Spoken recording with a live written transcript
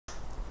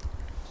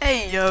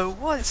Hey yo,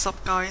 what is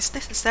up guys,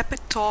 this is Epic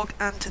Talk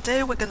and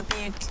today we're going to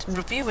be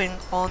reviewing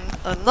on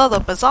another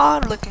bizarre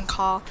looking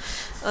car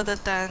other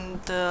than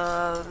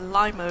the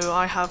limo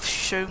I have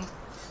shown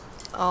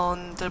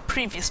on the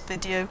previous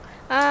video.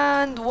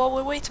 And what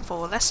we're waiting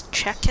for, let's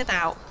check it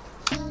out.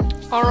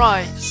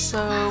 Alright,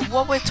 so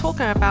what we're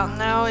talking about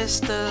now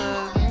is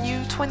the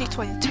new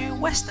 2022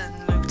 Western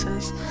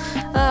Motors.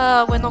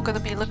 We're not going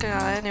to be looking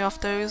at any of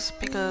those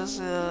because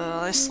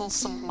I saw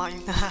some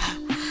mine.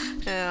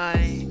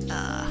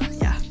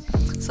 Yeah.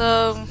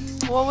 So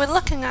what we're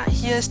looking at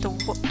here is the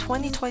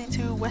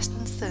 2022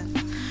 Western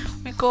SYNTH.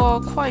 We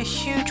got quite a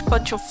huge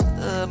bunch of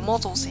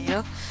models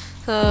here.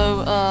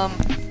 So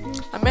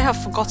I may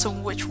have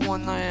forgotten which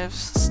one I have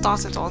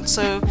started on.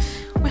 So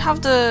we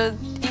have the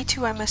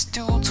E2MS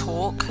Dual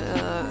Torque.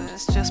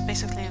 It's just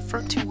basically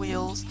front two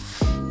wheels.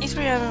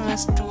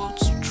 E3MS Dual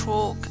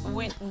Torque.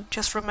 We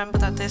just remember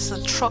that there's a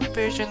truck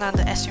version and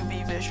the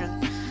SUV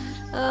version.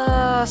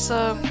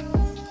 So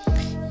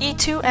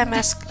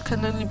E2MS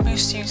can only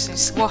boost you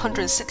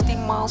 160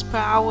 miles per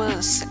hour,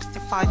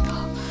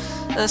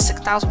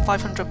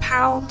 6,500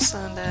 pounds,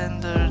 and then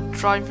the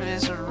driver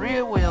is a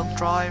rear-wheel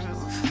drive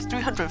with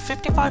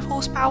 355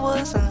 horsepower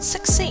and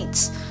 6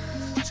 seats.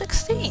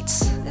 6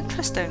 seats,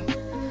 interesting.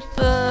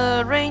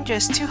 The range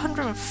is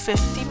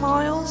 250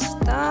 miles.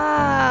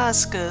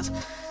 That's good.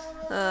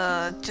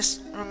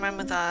 Just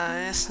remember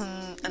that it's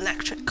an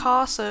electric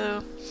car,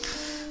 so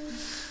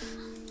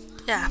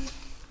yeah.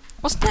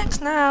 What's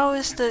next now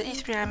is the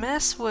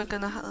E3MS. We're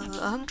gonna have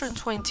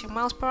 122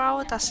 miles per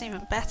hour, that's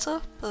even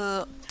better.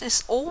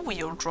 This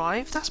all-wheel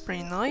drive, that's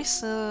pretty nice.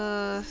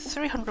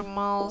 300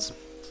 miles,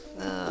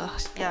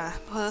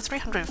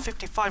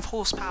 355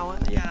 horsepower,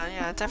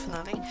 yeah,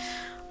 definitely.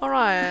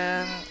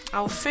 Alright,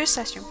 our first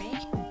SUV,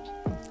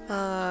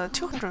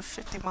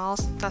 250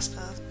 miles, that's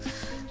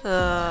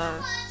the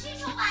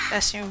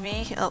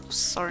SUV. Oh,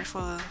 sorry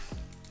for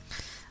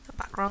the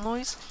background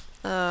noise.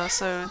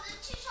 So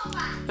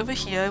over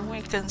here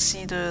we can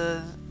see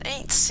the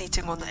 8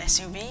 seating on the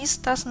SUVs.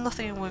 That's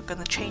nothing we're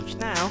gonna change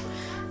now.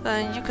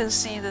 And you can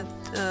see that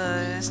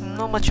there's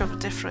not much of a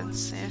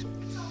difference here.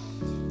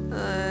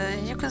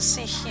 You can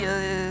see here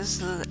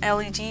is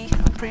LED,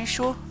 I'm pretty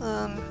sure,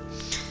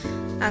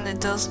 and it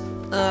does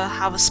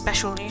have a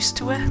special use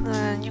to it.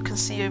 And you can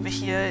see over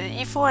here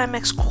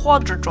E4MX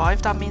Quadra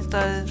Drive. That means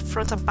the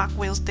front and back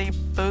wheels, they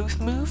both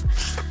move,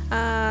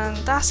 and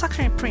that's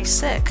actually pretty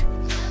sick.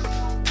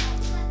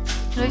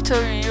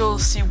 Later you'll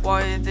see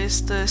why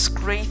there's this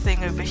grey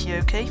thing over here,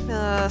 okay?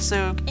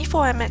 So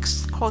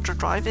E4MX Quadra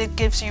Drive, it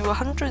gives you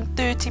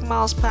 130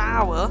 miles per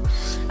hour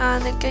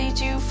and it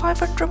gives you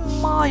 500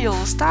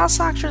 miles.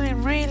 That's actually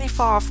really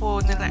far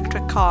for an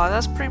electric car.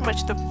 That's pretty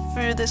much the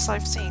furthest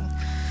I've seen.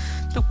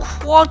 The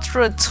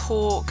Quadra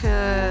Torque,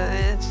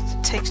 it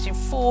takes you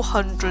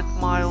 400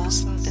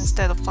 miles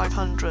instead of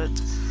 500.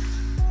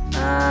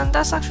 And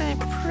that's actually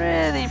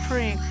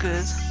pretty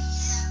good.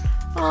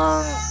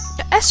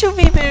 The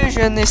SUV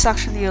version is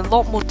actually a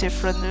lot more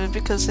different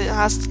because it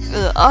has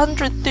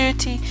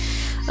 130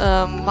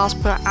 miles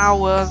per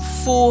hour,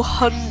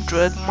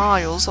 400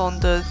 miles on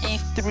the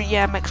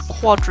E3MX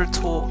Quadra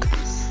Torque.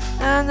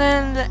 And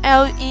then the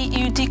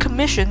LEU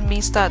decommission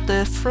means that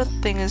the front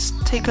thing is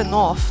taken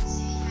off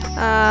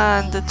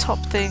and the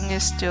top thing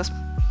is just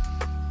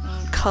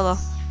color.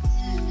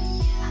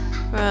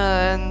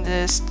 And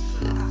the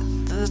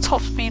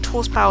top speed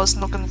horsepower is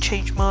not going to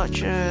change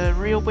much.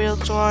 Rear wheel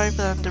drive,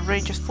 and the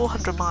range is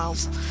 400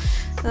 miles.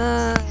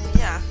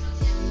 Yeah,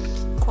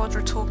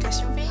 Quadra Torque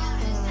SUV.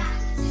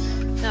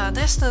 Yeah,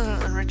 this is the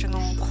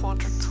original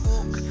Quadra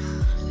Torque,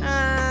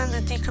 and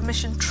the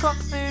decommissioned truck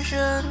version,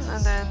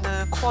 and then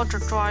the Quadra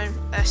Drive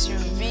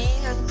SUV.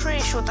 I'm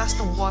pretty sure that's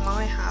the one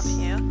I have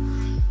here.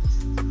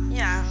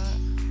 Yeah,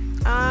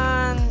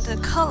 and the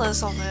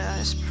colors of it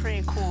is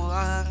pretty cool,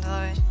 and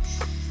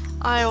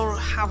I'll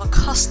have a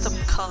custom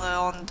color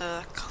on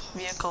the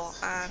vehicle,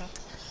 and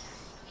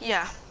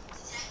yeah,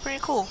 pretty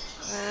cool.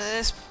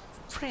 It's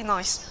pretty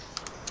nice.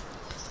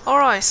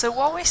 Alright, so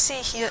what we see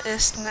here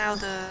is now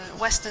the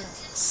Western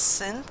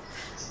SYNTH,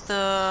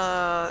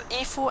 the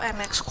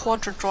E4MX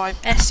Quadra Drive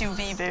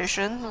SUV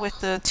version with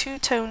the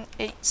two-tone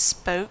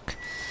 8-spoke.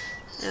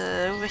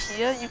 Over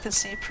here you can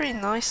see pretty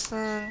nice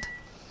and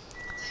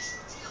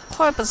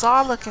quite a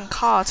bizarre looking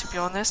car, to be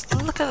honest.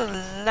 Look at the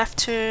left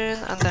turn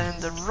and then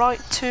the right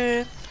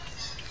turn,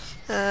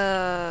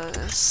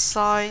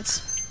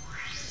 sides.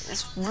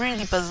 It's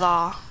really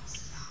bizarre.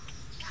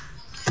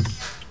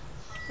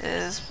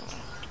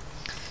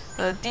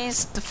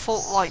 These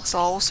default lights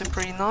are also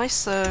pretty nice.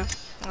 So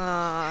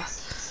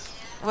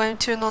when you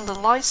turn on the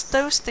lights,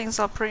 those things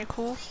are pretty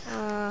cool.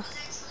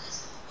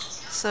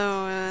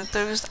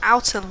 Those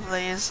outer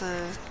layers,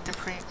 they're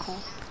pretty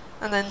cool.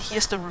 And then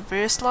here's the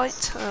reverse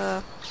light.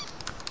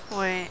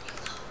 Wait.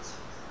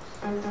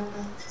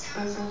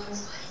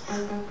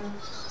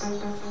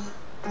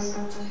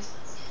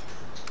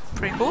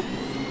 Pretty cool.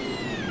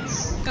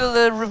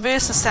 The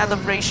reverse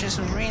acceleration is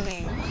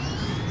really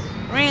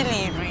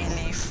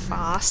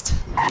fast.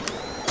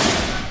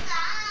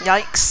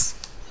 Yikes.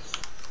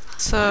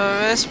 So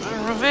its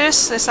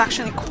reverse is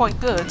actually quite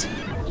good,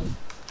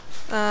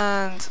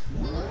 and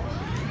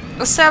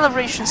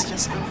acceleration is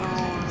just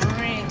overall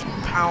really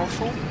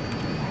powerful.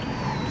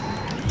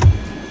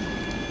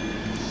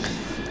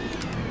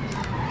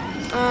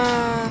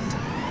 And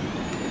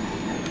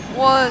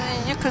what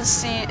you can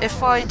see,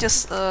 if I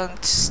just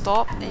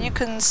stop, you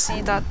can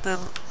see that the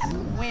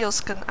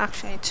wheels can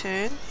actually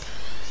turn.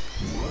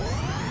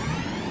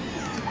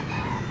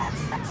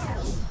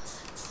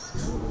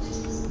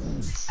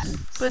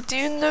 But do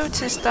you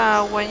notice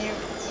that when you...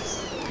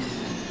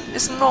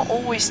 It's not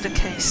always the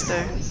case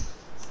though.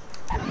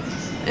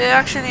 It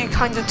actually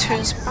kind of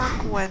turns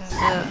back when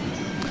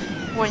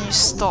you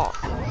stop.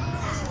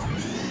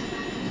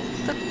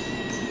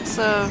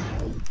 So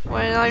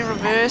when I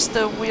reverse,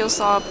 the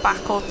wheels are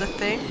back on the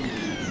thing,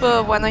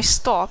 but when I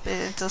stop,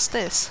 it does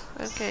this.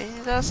 Okay,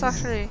 that's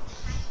actually...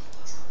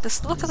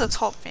 Just look at the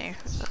top view.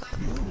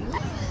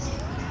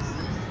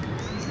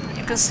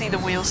 You can see the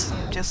wheels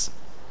just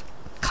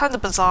kind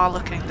of bizarre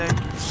looking though.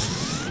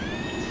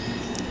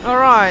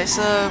 Alright,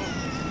 so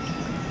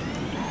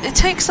it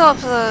takes up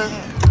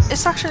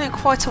it's actually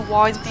quite a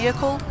wide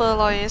vehicle, but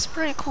like it's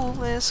pretty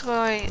cool. It's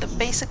like a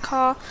basic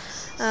car,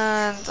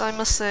 and I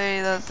must say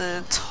that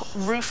the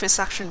roof is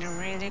actually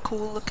really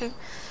cool looking.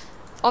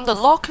 On the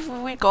lock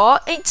we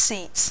got 8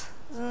 seats.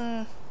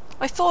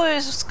 I thought it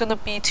was gonna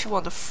be 2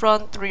 on the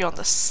front, 3 on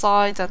the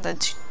side, and then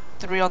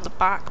 3 on the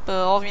back,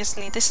 but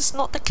obviously this is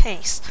not the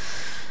case.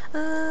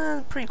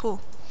 Pretty cool.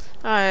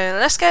 Alright,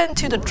 let's get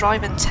into the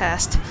driving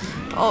test.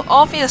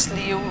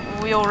 Obviously,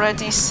 we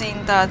already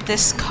seen that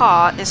this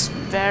car is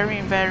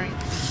very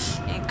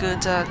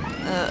good at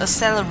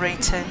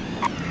accelerating.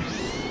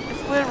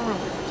 If we're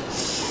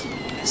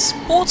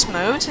sports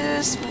mode,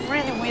 it's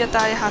really weird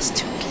that it has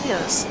 2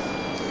 gears.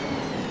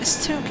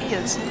 It's 2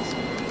 gears.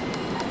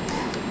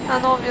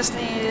 And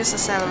obviously, its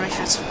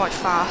acceleration is quite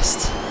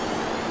fast.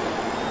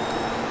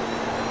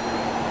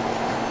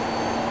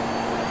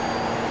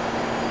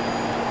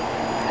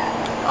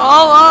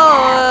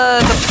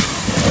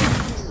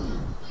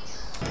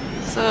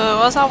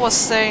 So as I was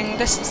saying,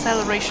 this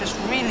acceleration is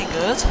really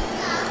good.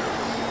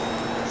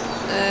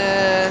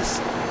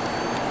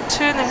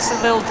 Turning's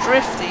a little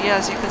drifty,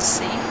 as you can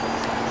see.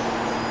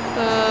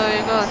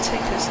 You gotta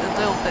take it a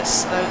little bit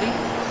slowly.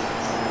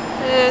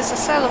 Its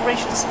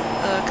acceleration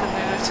can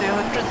go to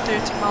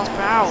 130 miles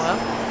per hour,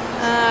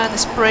 and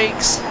its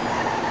brakes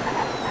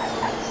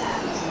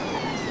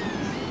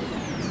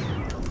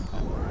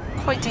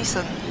quite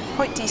decent,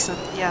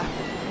 yeah.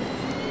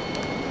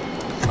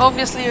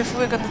 Obviously, if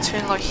we're gonna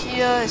turn like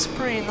here, it's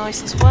pretty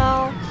nice as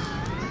well.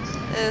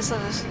 It's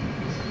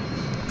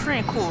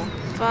pretty cool.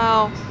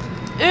 Now,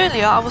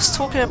 earlier I was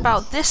talking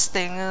about this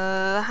thing,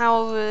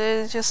 how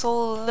it's just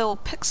all little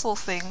pixel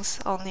things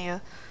on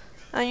here.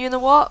 And you know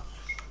what?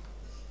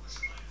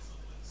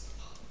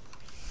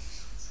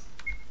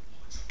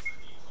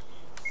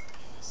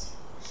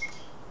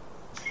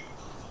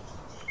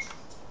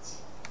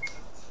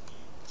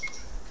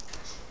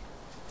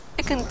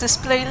 It can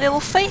display little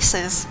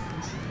faces.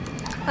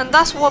 And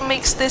that's what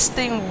makes this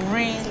thing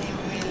really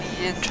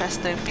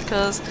interesting,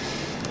 because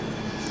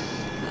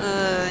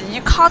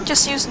you can't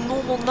just use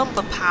normal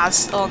number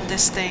pads on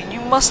this thing. You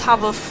must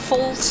have a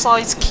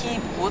full-size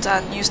keyboard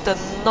and use the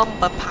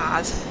number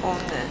pad on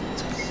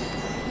it.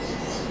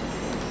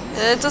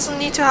 It doesn't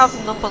need to have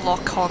number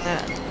lock on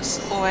it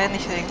or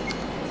anything.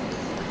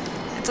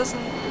 It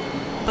doesn't.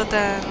 But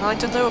then I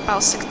don't know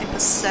about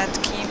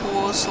 60%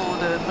 keyboards or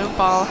the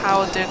mobile,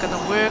 how they're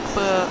gonna work,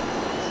 but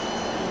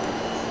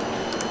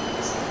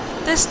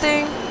this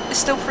thing is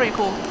still pretty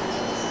cool.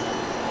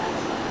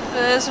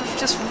 It's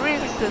just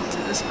really good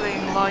at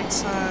displaying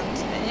lights,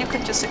 and you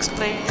can just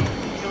explain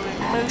your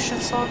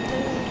emotions on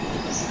it.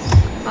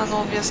 And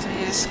obviously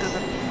it's gonna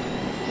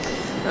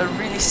be a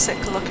really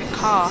sick looking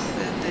car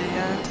in the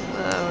end,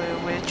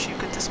 which you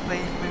can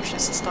display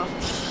emotions and stuff.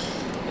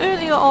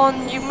 Earlier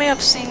on, you may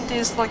have seen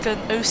there's like an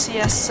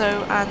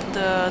OCSO and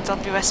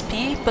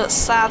WSP, but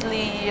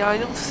sadly I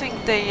don't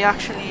think they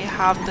actually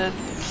have the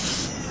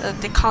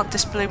they can't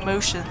display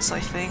motions, I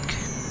think,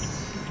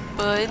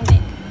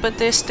 but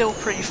they're still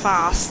pretty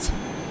fast.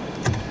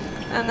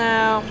 And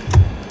now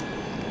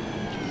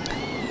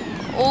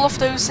all of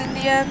those in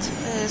the end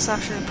is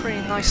actually a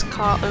pretty nice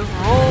car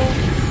overall.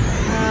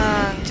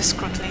 And just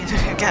quickly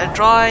to get a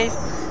drive,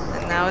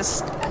 and now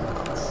it's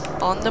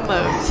on the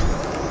mode.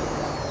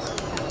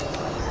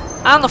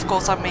 And of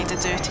course I made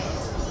it dirty.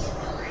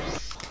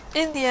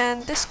 In the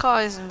end, this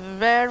car is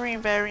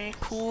very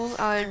cool.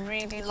 I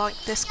really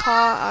like this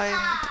car.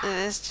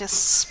 It's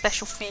just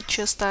special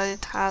features that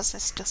it has.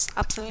 It's just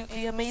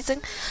absolutely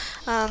amazing.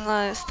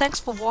 And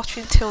thanks for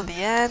watching till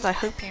the end. I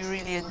hope you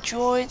really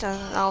enjoyed,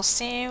 and I'll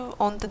see you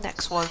on the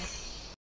next one.